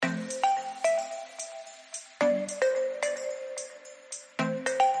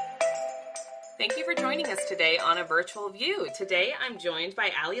you for joining us today on a virtual view. Today, I'm joined by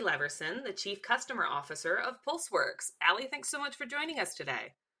Ali Levorsen, the Chief Customer Officer of PulseWorks. Ali, thanks so much for joining us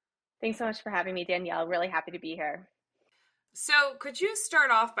today. Thanks so much for having me, Danielle. Really happy to be here. So, could you start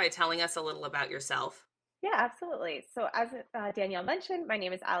off by telling us a little about yourself? Yeah, absolutely. So as Danielle mentioned, my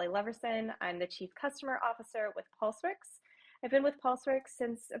name is Ali Levorsen. I'm the Chief Customer Officer with PulseWorks. I've been with PulseWorks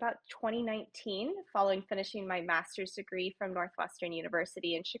since about 2019, following finishing my master's degree from Northwestern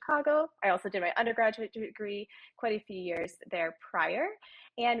University in Chicago. I also did my undergraduate degree quite a few years there prior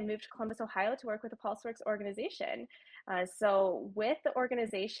and moved to Columbus, Ohio to work with the PulseWorks organization. So with the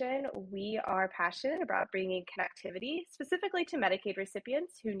organization, we are passionate about bringing connectivity specifically to Medicaid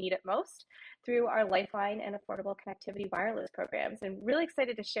recipients who need it most through our Lifeline and Affordable Connectivity Wireless programs. And really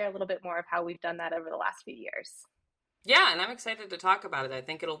excited to share a little bit more of how we've done that over the last few years. Yeah, and I'm excited to talk about it. I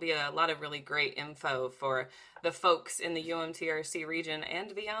think it'll be a lot of really great info for the folks in the UMTRC region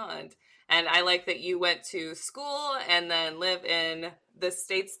and beyond. And I like that you went to school and then live in the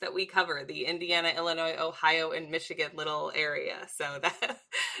states that we cover, the Indiana, Illinois, Ohio, and Michigan little area. So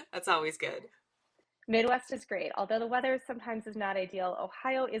that's always good. Midwest is great. Although the weather sometimes is not ideal,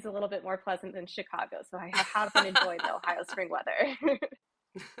 Ohio is a little bit more pleasant than Chicago. So I have been enjoying the Ohio spring weather.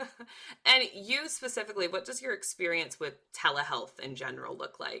 And you specifically, what does your experience with telehealth in general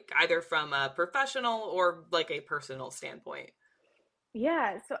look like, either from a professional or like a personal standpoint?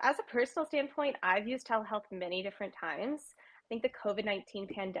 Yeah, so as a personal standpoint, I've used telehealth many different times. I think the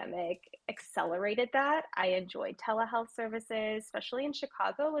COVID-19 pandemic accelerated that. I enjoyed telehealth services, especially in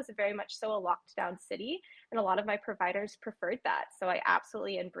Chicago, was very much so a locked down city, and a lot of my providers preferred that. So I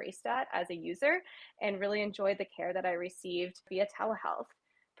absolutely embraced that as a user and really enjoyed the care that I received via telehealth.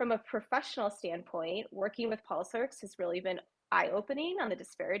 From a professional standpoint, working with PulseWorks has really been eye-opening on the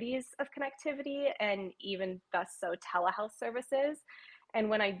disparities of connectivity and even thus so telehealth services. And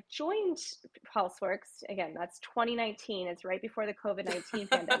when I joined PulseWorks, again, that's 2019, it's right before the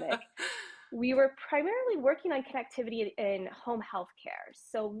COVID-19 pandemic, we were primarily working on connectivity in home health care.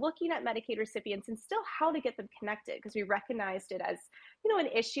 So looking at Medicaid recipients and still how to get them connected, because we recognized it as, an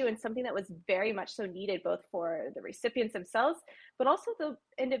issue and something that was very much so needed both for the recipients themselves, but also the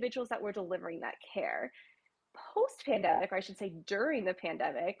individuals that were delivering that care. Post-pandemic, or I should say during the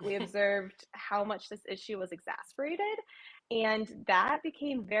pandemic, we observed how much this issue was exacerbated. And that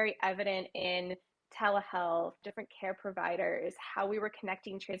became very evident in telehealth, different care providers, how we were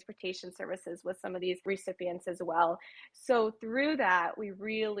connecting transportation services with some of these recipients as well. So through that, we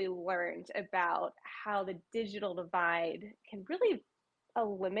really learned about how the digital divide can really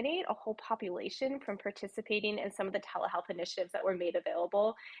eliminate a whole population from participating in some of the telehealth initiatives that were made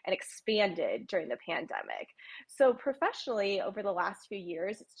available and expanded during the pandemic. So professionally, over the last few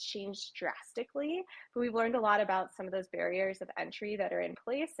years, it's changed drastically, but we've learned a lot about some of those barriers of entry that are in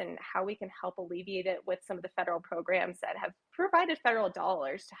place and how we can help alleviate it with some of the federal programs that have provided federal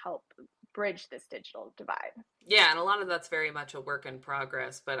dollars to help bridge this digital divide. Yeah, and a lot of that's very much a work in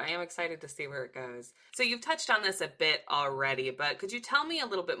progress, but I am excited to see where it goes. So you've touched on this a bit already, but could you tell me a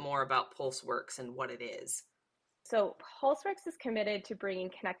little bit more about PulseWorks and what it is? So PulseWorks is committed to bringing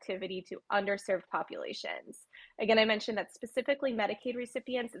connectivity to underserved populations. Again, I mentioned that specifically Medicaid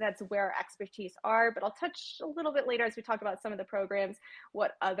recipients, that's where our expertise are, but I'll touch a little bit later as we talk about some of the programs,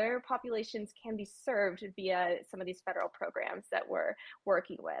 what other populations can be served via some of these federal programs that we're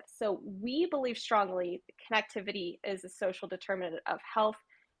working with. So we believe strongly connectivity is a social determinant of health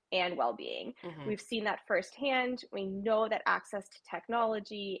and well-being. Mm-hmm. We've seen that firsthand. We know that access to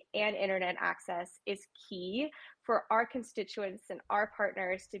technology and internet access is key for our constituents and our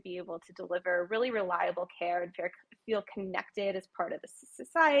partners to be able to deliver really reliable care and feel connected as part of the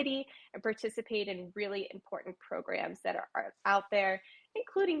society and participate in really important programs that are out there,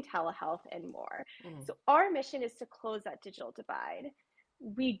 including telehealth and more. Mm-hmm. So our mission is to close that digital divide.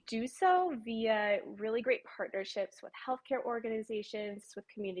 We do so via really great partnerships with healthcare organizations, with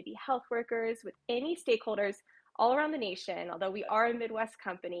community health workers, with any stakeholders all around the nation, although we are a Midwest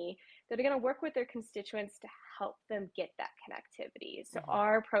company, that are going to work with their constituents to help them get that connectivity. So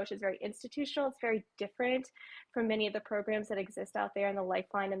our approach is very institutional. It's very different from many of the programs that exist out there in the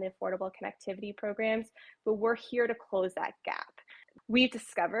Lifeline and the Affordable Connectivity programs, but we're here to close that gap. We've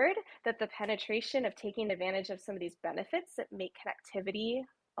discovered that the penetration of taking advantage of some of these benefits that make connectivity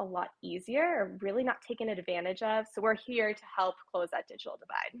a lot easier are really not taken advantage of. So we're here to help close that digital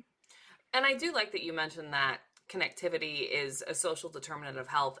divide. And I do like that you mentioned that connectivity is a social determinant of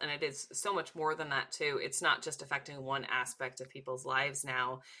health, and it is so much more than that too. It's not just affecting one aspect of people's lives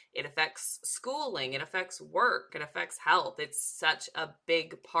now. It affects schooling, it affects work, it affects health. It's such a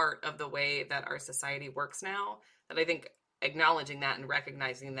big part of the way that our society works now that I think acknowledging that and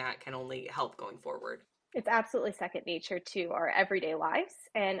recognizing that can only help going forward. It's absolutely second nature to our everyday lives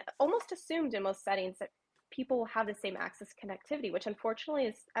and almost assumed in most settings that people will have the same access to connectivity, which unfortunately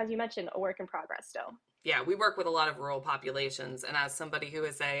is, as you mentioned, a work in progress still. Yeah, we work with a lot of rural populations, and as somebody who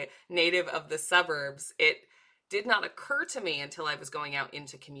is a native of the suburbs, it did not occur to me until I was going out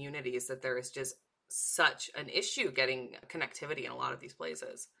into communities that there is just such an issue getting connectivity in a lot of these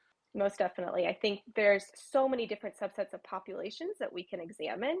places. Most definitely. I think there's so many different subsets of populations that we can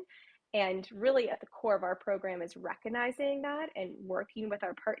examine. And really, at the core of our program is recognizing that and working with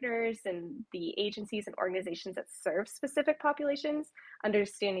our partners and the agencies and organizations that serve specific populations,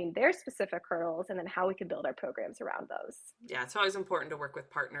 understanding their specific hurdles, and then how we can build our programs around those. Yeah, it's always important to work with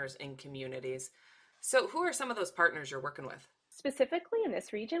partners in communities. So, who are some of those partners you're working with? Specifically in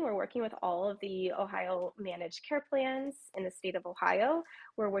this region, we're working with all of the Ohio managed care plans in the state of Ohio.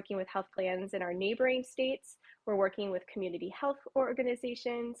 We're working with health plans in our neighboring states. We're working with community health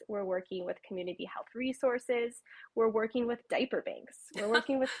organizations. We're working with community health resources. We're working with diaper banks. We're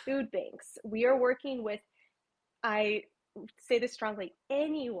working with food banks. We are working with, I say this strongly,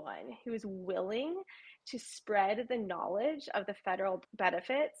 anyone who is willing to spread the knowledge of the federal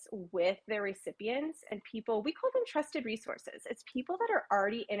benefits with their recipients and people. We call them trusted resources. It's people that are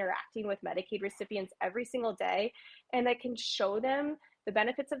already interacting with Medicaid recipients every single day and that can show them the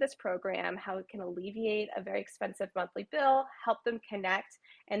benefits of this program, how it can alleviate a very expensive monthly bill, help them connect,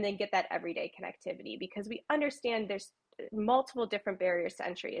 and then get that everyday connectivity, because we understand there's multiple different barriers to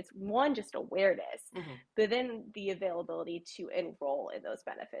entry. It's one, just awareness, Mm-hmm. but then the availability to enroll in those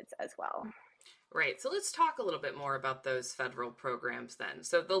benefits as well. Right. So let's talk a little bit more about those federal programs then.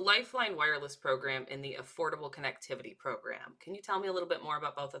 So the Lifeline Wireless Program and the Affordable Connectivity Program. Can you tell me a little bit more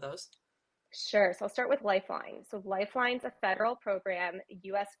about both of those? Sure. So I'll start with Lifeline. So Lifeline's a federal program,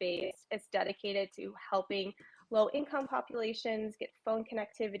 US based. It's dedicated to helping low income populations get phone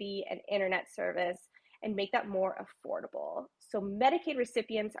connectivity and internet service and make that more affordable. So Medicaid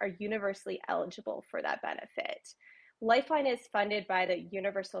recipients are universally eligible for that benefit. Lifeline is funded by the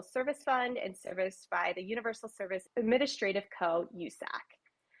Universal Service Fund and serviced by the Universal Service Administrative Co., USAC.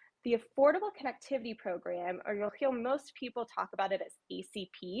 The Affordable Connectivity Program, or you'll hear most people talk about it as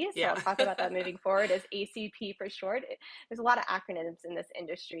ACP, so Yeah. I'll talk about that moving forward as ACP for short. There's a lot of acronyms in this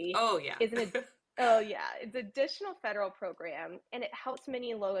industry. Oh, yeah. Is an Oh yeah, it's an additional federal program, and it helps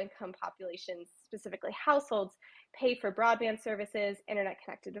many low-income populations, specifically households, pay for broadband services,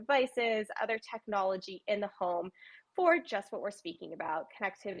 internet-connected devices, other technology in the home for just what we're speaking about,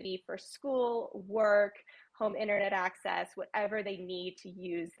 connectivity for school, work, home internet access, whatever they need to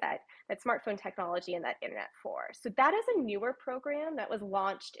use that smartphone technology and that internet for. So that is a newer program that was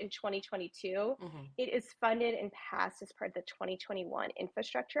launched in 2022. Mm-hmm. It is funded and passed as part of the 2021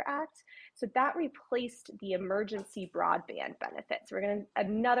 Infrastructure Act. So that replaced the emergency broadband benefits. We're going to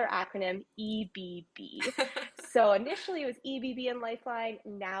another acronym, EBB. So initially it was EBB and Lifeline.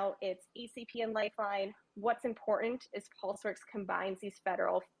 Now it's ACP and Lifeline. What's important is PulseWorks combines these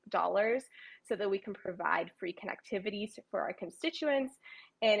federal dollars so that we can provide free connectivity for our constituents.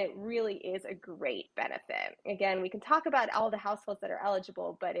 And it really is a great benefit. Again, we can talk about all the households that are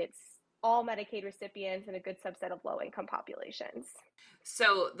eligible, but it's all Medicaid recipients and a good subset of low-income populations.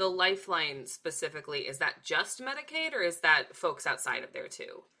 So the Lifeline specifically, is that just Medicaid or is that folks outside of there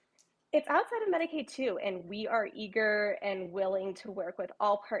too? It's outside of Medicaid too, and we are eager and willing to work with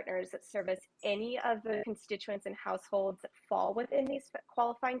all partners that service any of the constituents and households that fall within these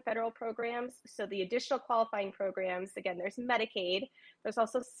qualifying federal programs. So the additional qualifying programs, again, there's Medicaid, there's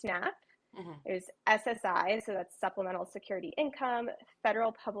also SNAP, Mm-hmm. there's SSI, so that's Supplemental Security Income,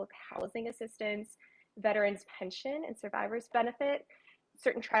 Federal Public Housing Assistance, Veterans Pension and Survivors Benefit,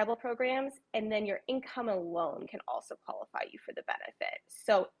 certain tribal programs, and then your income alone can also qualify you for the benefit.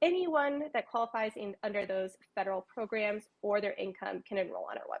 So anyone that qualifies under those federal programs or their income can enroll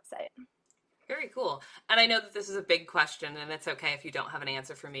on our website. Very cool. And I know that this is a big question, and it's okay if you don't have an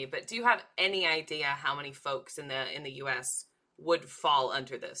answer for me, but do you have any idea how many folks in the US would fall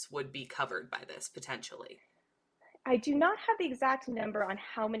under this, would be covered by this potentially? I do not have the exact number on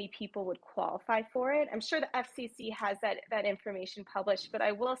how many people would qualify for it. I'm sure the FCC has that information published, but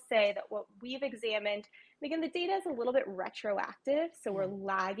I will say that what we've examined, and again, the data is a little bit retroactive, so we're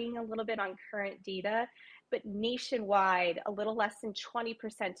lagging a little bit on current data, but nationwide, a little less than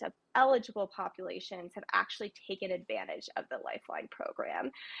 20% of eligible populations have actually taken advantage of the Lifeline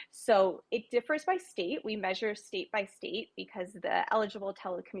program. So it differs by state. We measure state by state because the eligible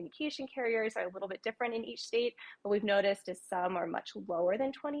telecommunication carriers are a little bit different in each state. What we've noticed is some are much lower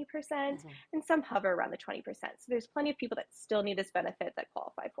than 20% and some hover around the 20%. So there's plenty of people that still need this benefit that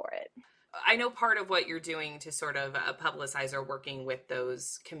qualify for it. I know part of what you're doing to sort of publicize or working with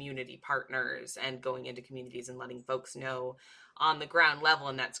those community partners and going into communities and letting folks know on the ground level,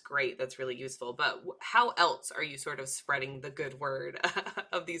 and that's great. That's really useful. But how else are you sort of spreading the good word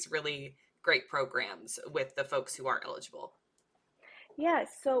of these really great programs with the folks who are eligible? Yeah,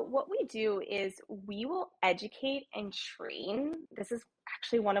 so what we do is we will educate and train. This is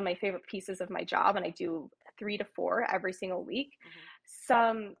actually one of my favorite pieces of my job, and I do 3 to 4 every single week. Mhm.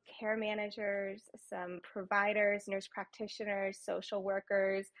 Some care managers, some providers, nurse practitioners, social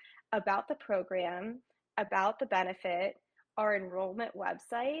workers about the program, about the benefit, our enrollment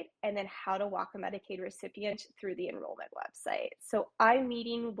website, and then how to walk a Medicaid recipient through the enrollment website. So I'm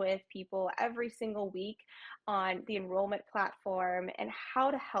meeting with people every single week on the enrollment platform and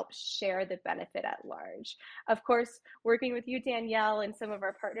how to help share the benefit at large. Of course, working with you, Danielle, and some of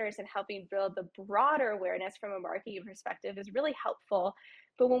our partners and helping build the broader awareness from a marketing perspective is really helpful.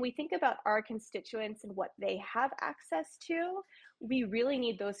 But when we think about our constituents and what they have access to, we really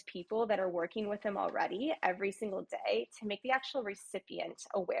need those people that are working with them already every single day to make the actual recipient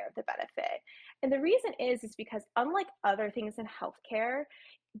aware of the benefit. And the reason is because unlike other things in healthcare,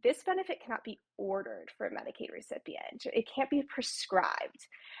 this benefit cannot be ordered for a Medicaid recipient. It can't be prescribed.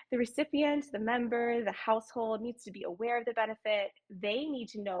 The recipient, the member, the household needs to be aware of the benefit. They need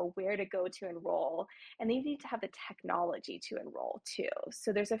to know where to go to enroll, and they need to have the technology to enroll too.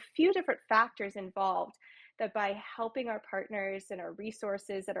 So there's a few different factors involved that by helping our partners and our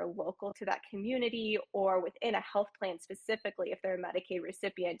resources that are local to that community or within a health plan specifically, if they're a Medicaid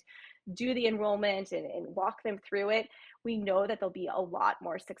recipient, do the enrollment and walk them through it, we know that they'll be a lot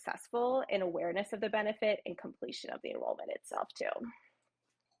more successful in awareness of the benefit and completion of the enrollment itself too.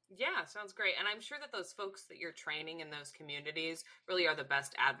 Yeah, sounds great. And I'm sure that those folks that you're training in those communities really are the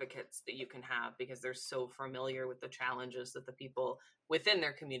best advocates that you can have because they're so familiar with the challenges that the people within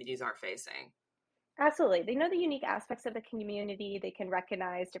their communities are facing. Absolutely. They know the unique aspects of the community. They can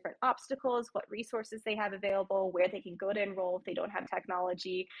recognize different obstacles, what resources they have available, where they can go to enroll if they don't have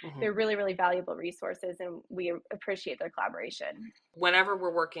technology. Mhm. They're really, really valuable resources, and we appreciate their collaboration. Whenever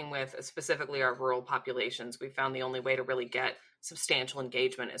we're working with specifically our rural populations, we found the only way to really get substantial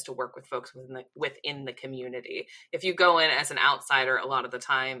engagement is to work with folks within the community. If you go in as an outsider, a lot of the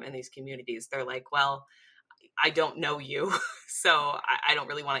time in these communities, they're like, well, I don't know you, so I don't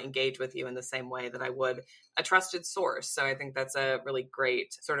really want to engage with you in the same way that I would a trusted source. So I think that's a really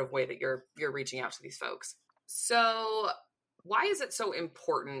great sort of way that you're reaching out to these folks. So why is it so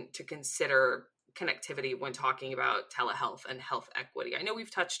important to consider connectivity when talking about telehealth and health equity? I know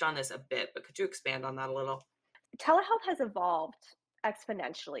we've touched on this a bit, but could you expand on that a little? Telehealth has evolved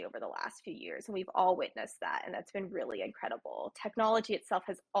exponentially over the last few years, and we've all witnessed that, and that's been really incredible. Technology itself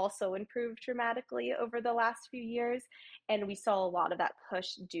has also improved dramatically over the last few years, and we saw a lot of that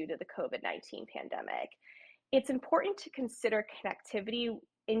push due to the COVID-19 pandemic. It's important to consider connectivity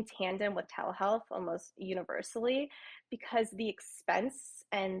in tandem with telehealth almost universally because the expense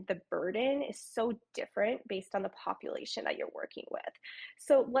and the burden is so different based on the population that you're working with.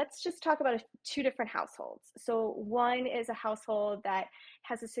 So let's just talk about two different households. So one is a household that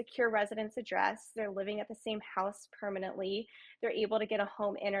has a secure residence address. They're living at the same house permanently. They're able to get a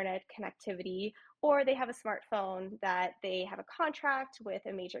home internet connectivity, or they have a smartphone that they have a contract with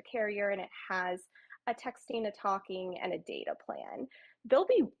a major carrier and it has a texting, a talking, and a data plan. They'll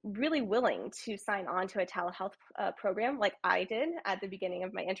be really willing to sign on to a telehealth program like I did at the beginning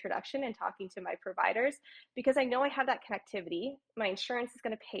of my introduction and talking to my providers because I know I have that connectivity. My insurance is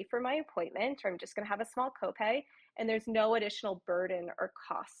going to pay for my appointment, or I'm just going to have a small copay, and there's no additional burden or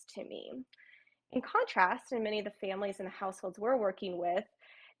cost to me. In contrast, in many of the families and the households we're working with,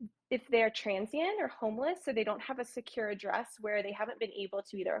 if they're transient or homeless, so they don't have a secure address where they haven't been able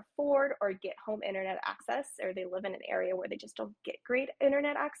to either afford or get home internet access, or they live in an area where they just don't get great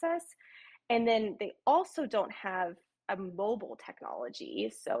internet access. And then they also don't have a mobile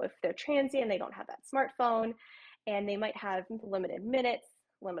technology. So if they're transient, they don't have that smartphone, and they might have limited minutes,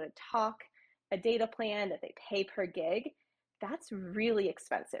 limited talk, a data plan that they pay per gig. That's really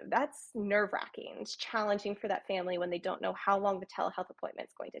expensive. That's nerve wracking. It's challenging for that family when they don't know how long the telehealth appointment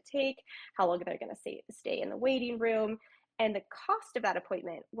is going to take, how long they're going to stay in the waiting room. And the cost of that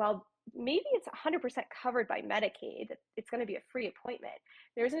appointment, while maybe it's 100% covered by Medicaid, it's going to be a free appointment,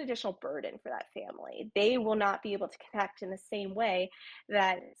 there's an additional burden for that family. They will not be able to connect in the same way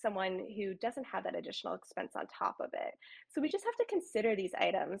that someone who doesn't have that additional expense on top of it. So we just have to consider these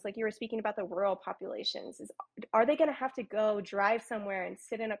items. Like you were speaking about the rural populations, are they going to have to go drive somewhere and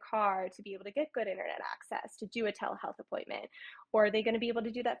sit in a car to be able to get good internet access to do a telehealth appointment? Or are they going to be able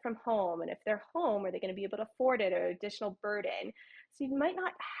to do that from home? And if they're home, are they going to be able to afford it or additional burden? So you might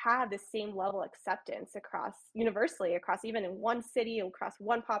not have the same level of acceptance across universally, across even in one city, across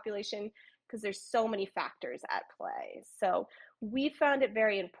one population, because there's so many factors at play. So we found it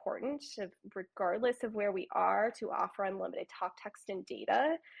very important, regardless of where we are, to offer unlimited talk, text, and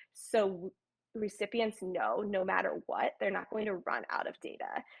data. So recipients know no matter what, they're not going to run out of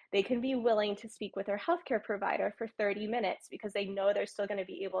data. They can be willing to speak with their healthcare provider for 30 minutes because they know they're still going to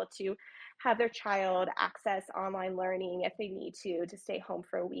be able to have their child access online learning if they need to stay home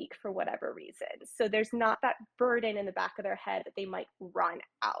for a week for whatever reason. So there's not that burden in the back of their head that they might run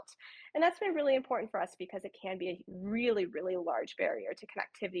out. And that's been really important for us because it can be a really, really large barrier to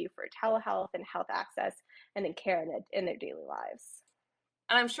connectivity for telehealth and health access and then care in their daily lives.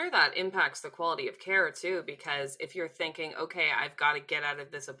 And I'm sure that impacts the quality of care too, because if you're thinking, okay, I've got to get out of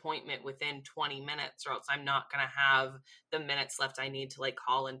this appointment within 20 minutes, or else I'm not going to have the minutes left I need to like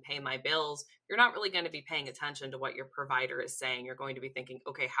call and pay my bills, you're not really going to be paying attention to what your provider is saying. You're going to be thinking,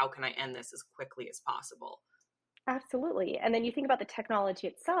 okay, how can I end this as quickly as possible? Absolutely. And then you think about the technology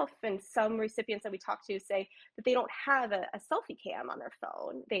itself, and some recipients that we talk to say that they don't have a selfie cam on their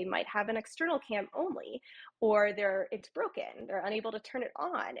phone. They might have an external cam only, or it's broken. They're unable to turn it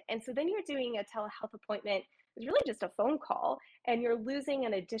on. And so then you're doing a telehealth appointment. It's really just a phone call, and you're losing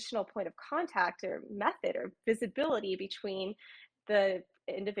an additional point of contact or method or visibility between the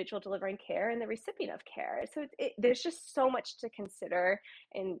individual delivering care and the recipient of care. So there's just so much to consider,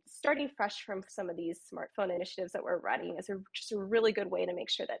 and starting fresh from some of these smartphone initiatives that we're running is just a really good way to make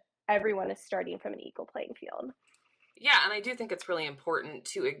sure that everyone is starting from an equal playing field. Yeah, and I do think it's really important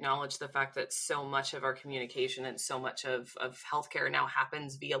to acknowledge the fact that so much of our communication and so much of healthcare now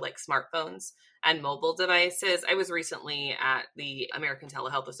happens via like smartphones and mobile devices. I was recently at the American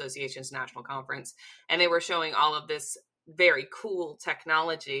Telehealth Association's national conference, and they were showing all of this very cool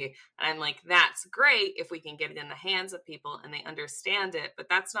technology. And I'm like, that's great if we can get it in the hands of people and they understand it, but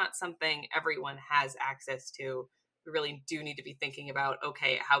that's not something everyone has access to. We really do need to be thinking about,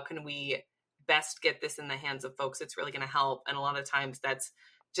 okay, how can we best get this in the hands of folks it's really going to help. And a lot of times that's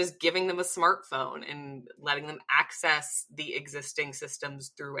just giving them a smartphone and letting them access the existing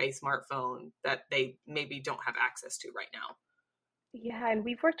systems through a smartphone that they maybe don't have access to right now. Yeah, and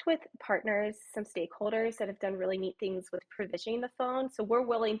we've worked with partners, some stakeholders that have done really neat things with provisioning the phone. So we're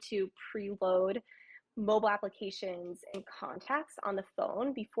willing to preload mobile applications and contacts on the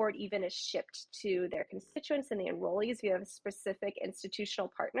phone before it even is shipped to their constituents and the enrollees via a specific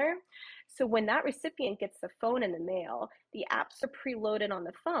institutional partner. So when that recipient gets the phone in the mail, the apps are preloaded on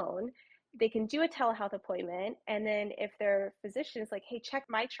the phone. They can do a telehealth appointment. And then if their physician is like, hey, check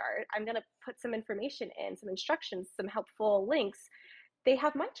my chart, I'm going to put some information in, some instructions, some helpful links, they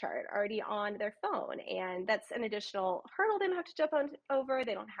have my chart already on their phone, and that's an additional hurdle they don't have to jump over.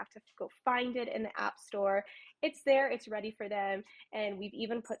 They don't have to go find it in the app store. It's there, it's ready for them. And we've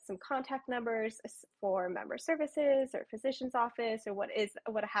even put some contact numbers for member services or physician's office or what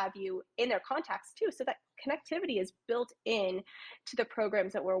have you in their contacts too, so that connectivity is built in to the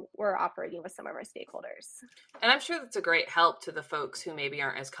programs that we're operating with some of our stakeholders. And I'm sure that's a great help to the folks who maybe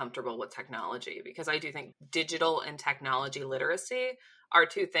aren't as comfortable with technology, because I do think digital and technology literacy are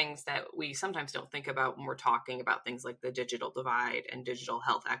two things that we sometimes don't think about when we're talking about things like the digital divide and digital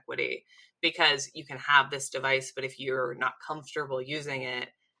health equity. Because you can have this device, but if you're not comfortable using it,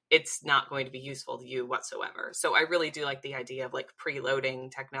 it's not going to be useful to you whatsoever. So I really do like the idea of like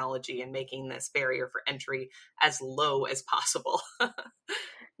preloading technology and making this barrier for entry as low as possible.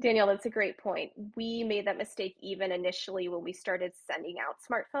 Danielle, that's a great point. We made that mistake even initially when we started sending out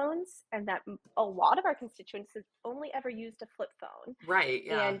smartphones, and that a lot of our constituents have only ever used a flip phone. Right,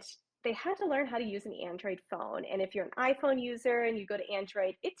 yeah. And they had to learn how to use an Android phone. And if you're an iPhone user and you go to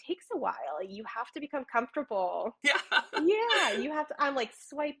Android, it takes a while. You have to become comfortable. Yeah. Yeah, you have to. I'm like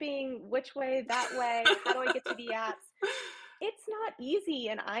swiping which way, that way. How do I get to the apps? It's not easy,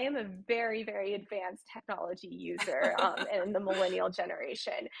 and I am a very, very advanced technology user in the millennial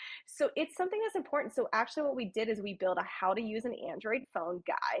generation. So it's something that's important. So actually what we did is we built a how to use an Android phone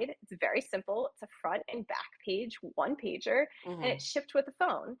guide. It's very simple. It's a front and back page, one pager, and Hmm. it's shipped with the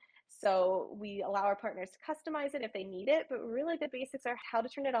phone. So we allow our partners to customize it if they need it, but really the basics are how to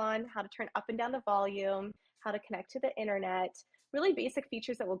turn it on, how to turn up and down the volume, how to connect to the internet, really basic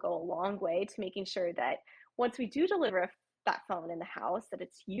features that will go a long way to making sure that once we do deliver that phone in the house, that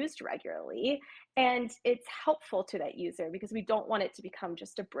it's used regularly and it's helpful to that user, because we don't want it to become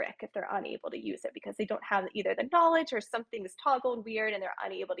just a brick if they're unable to use it because they don't have either the knowledge or something is toggled weird and they're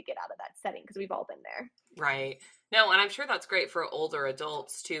unable to get out of that setting, because we've all been there. Right. No, and I'm sure that's great for older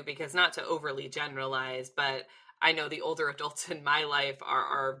adults too, because not to overly generalize, but I know the older adults in my life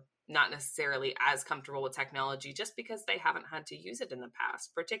are not necessarily as comfortable with technology just because they haven't had to use it in the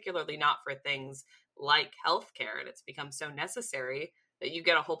past, particularly not for things like healthcare. And it's become so necessary that you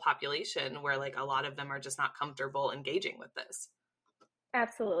get a whole population where like a lot of them are just not comfortable engaging with this.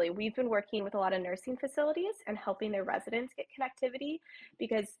 Absolutely. We've been working with a lot of nursing facilities and helping their residents get connectivity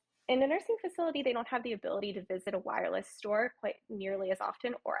because in a nursing facility, they don't have the ability to visit a wireless store quite nearly as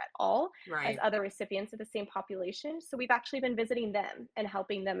often or at all as Right. other recipients of the same population. So we've actually been visiting them and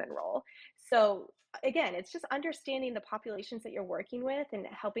helping them enroll. So again, it's just understanding the populations that you're working with and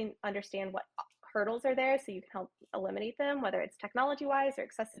helping understand what hurdles are there so you can help eliminate them, whether it's technology wise or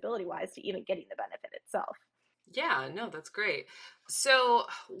accessibility wise to even getting the benefit itself. Yeah, no, that's great. So,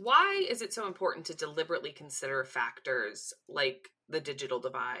 why is it so important to deliberately consider factors like the digital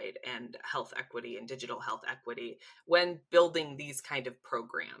divide and health equity and digital health equity when building these kind of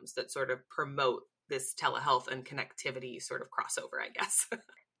programs that sort of promote this telehealth and connectivity sort of crossover, I guess?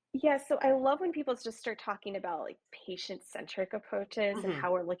 Yeah, so I love when people just start talking about like patient-centric approaches and Hmm.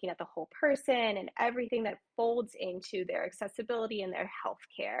 how we're looking at the whole person and everything that folds into their accessibility and their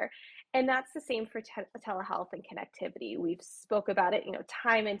healthcare. And that's the same for telehealth and connectivity. We've spoke about it,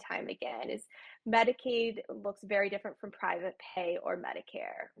 time and time again. Is Medicaid looks very different from private pay or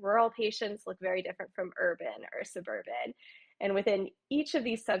Medicare. Rural patients look very different from urban or suburban. And within each of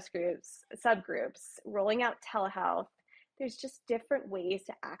these subgroups, rolling out telehealth, there's just different ways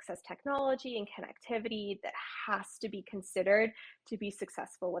to access technology and connectivity that has to be considered to be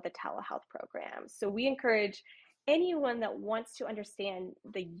successful with a telehealth program. So we encourage anyone that wants to understand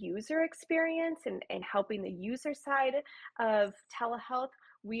the user experience and helping the user side of telehealth.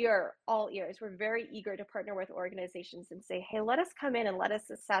 We are all ears. We're very eager to partner with organizations and say, hey, let us come in and let us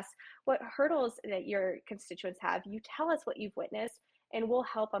assess what hurdles that your constituents have. You tell us what you've witnessed, and we'll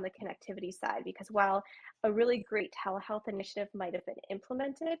help on the connectivity side because while a really great telehealth initiative might have been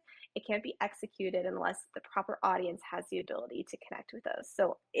implemented, it can't be executed unless the proper audience has the ability to connect with those.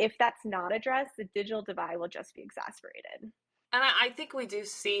 So if that's not addressed, the digital divide will just be exacerbated. And I think we do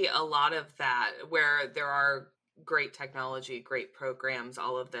see a lot of that where there are great technology, great programs,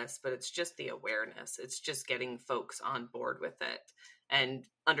 all of this, but it's just the awareness. It's just getting folks on board with it and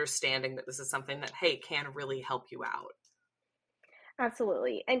understanding that this is something that, hey, can really help you out.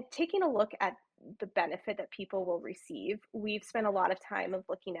 Absolutely. And taking a look at the benefit that people will receive, we've spent a lot of time of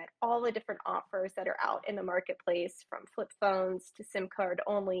looking at all the different offers that are out in the marketplace from flip phones to SIM card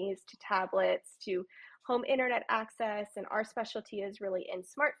onlys to tablets to home internet access. And our specialty is really in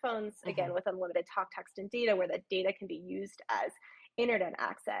smartphones, Hmm. again, with unlimited talk, text, and data, where the data can be used as internet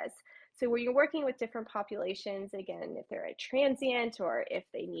access. So when you're working with different populations, again, if they're a transient or if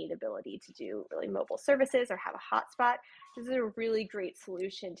they need ability to do really mobile services or have a hotspot, this is a really great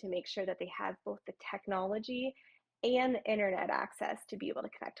solution to make sure that they have both the technology and the internet access to be able to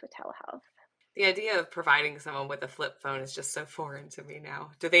connect with telehealth. The idea of providing someone with a flip phone is just so foreign to me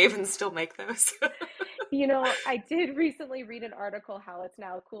now. Do they even still make those? I did recently read an article how it's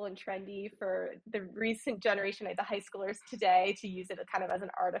now cool and trendy for the recent generation, like the high schoolers today, to use it kind of as an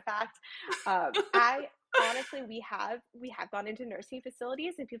artifact. I honestly, we have gone into nursing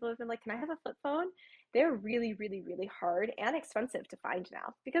facilities and people have been like, "Can I have a flip phone?" They're really, really, really hard and expensive to find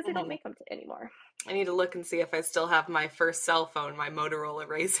now because they don't Mhm. make them anymore. I need to look and see if I still have my first cell phone, my Motorola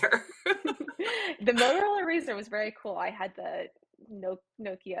Razr. The Motorola Razr was very cool. I had the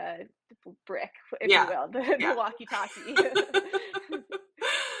Nokia brick, if you Yeah. will, the Yeah. walkie-talkie.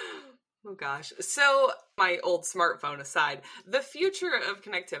 Oh gosh. So, my old smartphone aside, the future of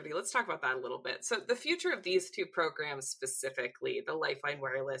connectivity, let's talk about that a little bit. So, the future of these two programs specifically, the Lifeline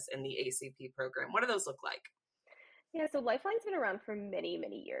Wireless and the ACP program, what do those look like? Yeah, so Lifeline's been around for many,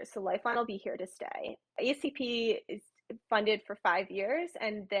 many years. So Lifeline will be here to stay. ACP is funded for 5 years,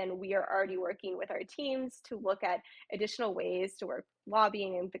 and then we are already working with our teams to look at additional ways to work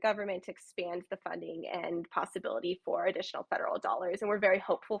lobbying and the government to expand the funding and possibility for additional federal dollars. And we're very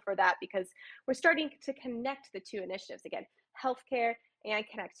hopeful for that because we're starting to connect the two initiatives again, healthcare and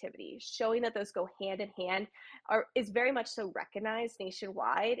connectivity, showing that those go hand in hand is very much so recognized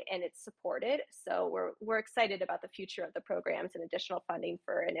nationwide and it's supported. So we're excited about the future of the programs and additional funding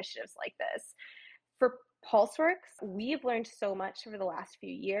for initiatives like this. For PulseWorks, we've learned so much over the last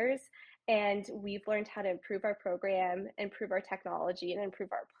few years, and we've learned how to improve our program, improve our technology, and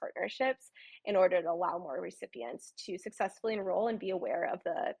improve our partnerships in order to allow more recipients to successfully enroll and be aware of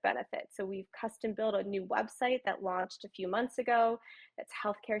the benefits. So we've custom built a new website that launched a few months ago that's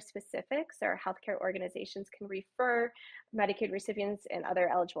healthcare specific. So our healthcare organizations can refer Medicaid recipients and other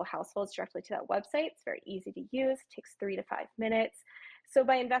eligible households directly to that website. It's very easy to use, it takes 3 to 5 minutes. So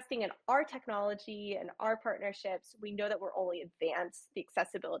by investing in our technology and our partnerships, we know that we're only advance the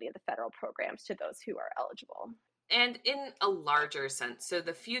accessibility of the federal programs to those who are eligible. And in a larger sense, so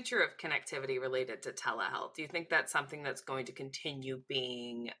the future of connectivity related to telehealth, do you think that's something that's going to continue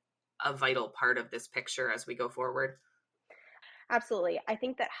being a vital part of this picture as we go forward? Absolutely. I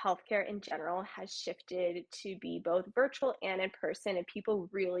think that healthcare in general has shifted to be both virtual and in person, and people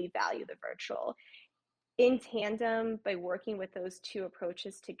really value the virtual. In tandem, by working with those two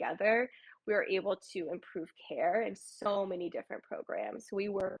approaches together, we are able to improve care in so many different programs. We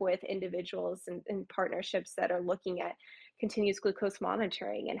work with individuals and partnerships that are looking at continuous glucose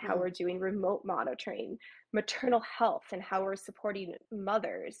monitoring and how we're Mhm. doing remote monitoring, maternal health, and how we're supporting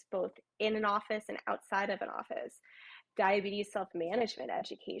mothers both in an office and outside of an office, diabetes self management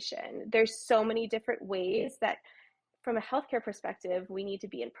education. There's so many different ways that from a healthcare perspective, we need to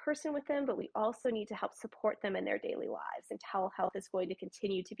be in person with them, but we also need to help support them in their daily lives. And telehealth is going to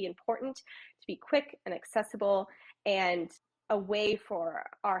continue to be important, to be quick and accessible, and a way for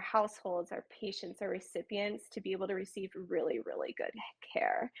our households, our patients, our recipients to be able to receive really, really good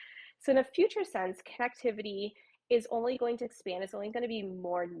care. So, in a future sense, connectivity is only going to expand, it's only going to be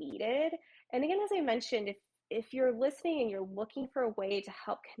more needed. And again, as I mentioned, if you're listening and you're looking for a way to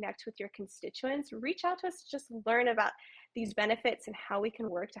help connect with your constituents, reach out to us to just learn about these benefits and how we can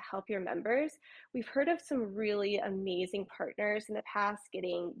work to help your members. We've heard of some really amazing partners in the past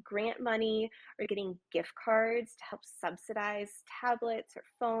getting grant money or getting gift cards to help subsidize tablets or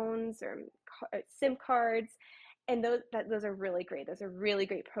phones or SIM cards. And those are really great. Those are really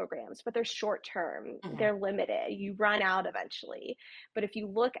great programs, but they're short term. Mhm. They're limited. You run out eventually. But if you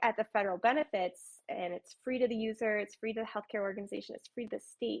look at the federal benefits, and it's free to the user, it's free to the healthcare organization, it's free to the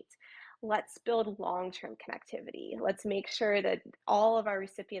state, let's build long-term connectivity. Let's make sure that all of our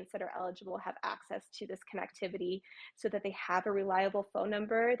recipients that are eligible have access to this connectivity so that they have a reliable phone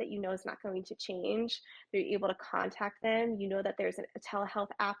number that you know is not going to change. They're able to contact them. You know that there's a telehealth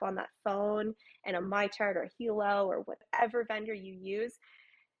app on that phone and a MyChart or Helo or whatever vendor you use.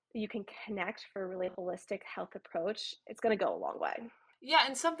 You can connect for a really holistic health approach. It's going to go a long way. Yeah,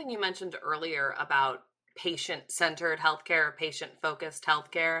 and something you mentioned earlier about patient-centered healthcare, patient-focused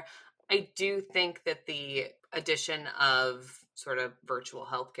healthcare. I do think that the addition of sort of virtual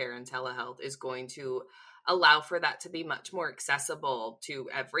healthcare and telehealth is going to allow for that to be much more accessible to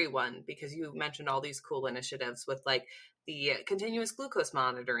everyone because you mentioned all these cool initiatives with like the continuous glucose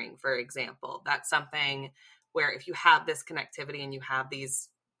monitoring, for example. That's something where if you have this connectivity and you have these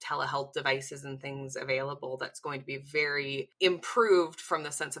telehealth devices and things available, that's going to be very improved from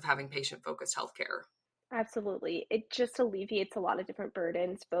the sense of having patient focused healthcare. Absolutely. It just alleviates a lot of different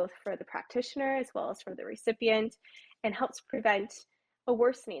burdens, both for the practitioner as well as for the recipient, and helps prevent a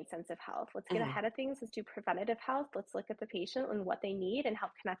worsening sense of health. Let's get Mhm. ahead of things. Let's do preventative health. Let's look at the patient and what they need and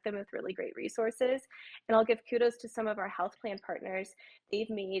help connect them with really great resources. And I'll give kudos to some of our health plan partners. They've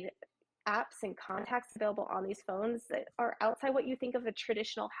made apps and contacts available on these phones that are outside what you think of a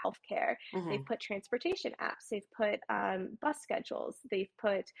traditional healthcare. They've Mhm. put transportation apps, they've put bus schedules, they've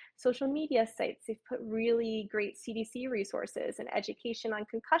put social media sites, they've put really great CDC resources and education on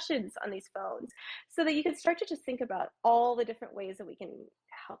concussions on these phones so that you can start to just think about all the different ways that we can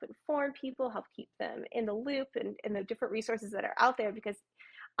help inform people, help keep them in the loop and the different resources that are out there because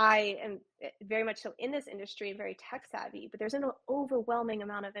I am very much so in this industry and very tech savvy, but there's an overwhelming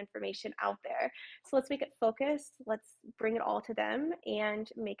amount of information out there. So let's make it focused. Let's bring it all to them and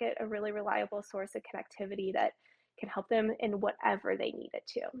make it a really reliable source of connectivity that can help them in whatever they need it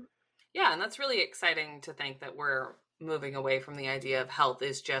to. Yeah, and that's really exciting to think that we're moving away from the idea of health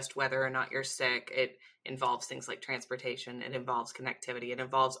is just whether or not you're sick. It involves things like transportation, it involves connectivity, it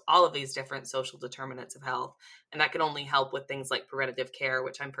involves all of these different social determinants of health. And that can only help with things like preventative care,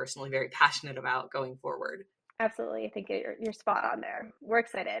 which I'm personally very passionate about going forward. Absolutely. I think you're spot on there. We're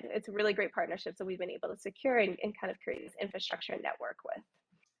excited. It's a really great partnership that we've been able to secure and kind of create this infrastructure and network with.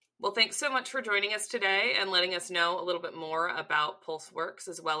 Well, thanks so much for joining us today and letting us know a little bit more about PulseWorks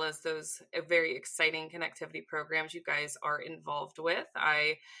as well as those very exciting connectivity programs you guys are involved with.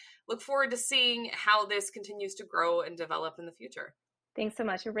 I look forward to seeing how this continues to grow and develop in the future. Thanks so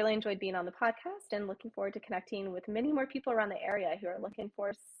much. I really enjoyed being on the podcast and looking forward to connecting with many more people around the area who are looking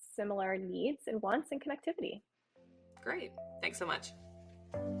for similar needs and wants and connectivity. Great. Thanks so much.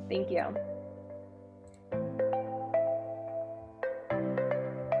 Thank you.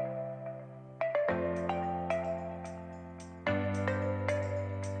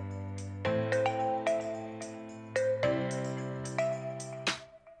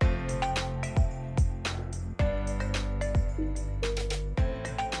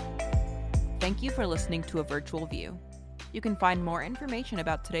 Thank you for listening to A Virtual View. You can find more information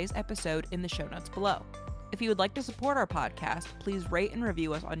about today's episode in the show notes below. If you would like to support our podcast, please rate and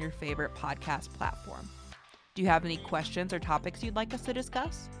review us on your favorite podcast platform. Do you have any questions or topics you'd like us to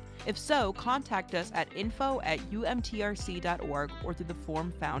discuss? If so, contact us at info@umtrc.org or through the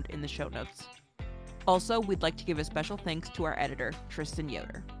form found in the show notes. Also, we'd like to give a special thanks to our editor, Tristan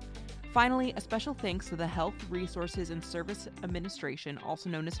Yoder. Finally, a special thanks to the Health Resources and Service Administration, also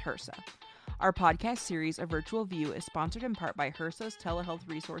known as HRSA. Our podcast series, A Virtual View, is sponsored in part by HRSA's Telehealth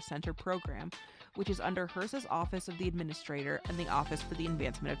Resource Center program, which is under HRSA's Office of the Administrator and the Office for the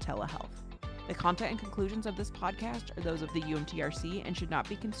Advancement of Telehealth. The content and conclusions of this podcast are those of the UMTRC and should not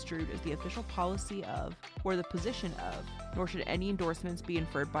be construed as the official policy of or the position of, nor should any endorsements be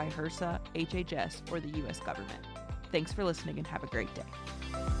inferred by HRSA, HHS, or the U.S. government. Thanks for listening and have a great day.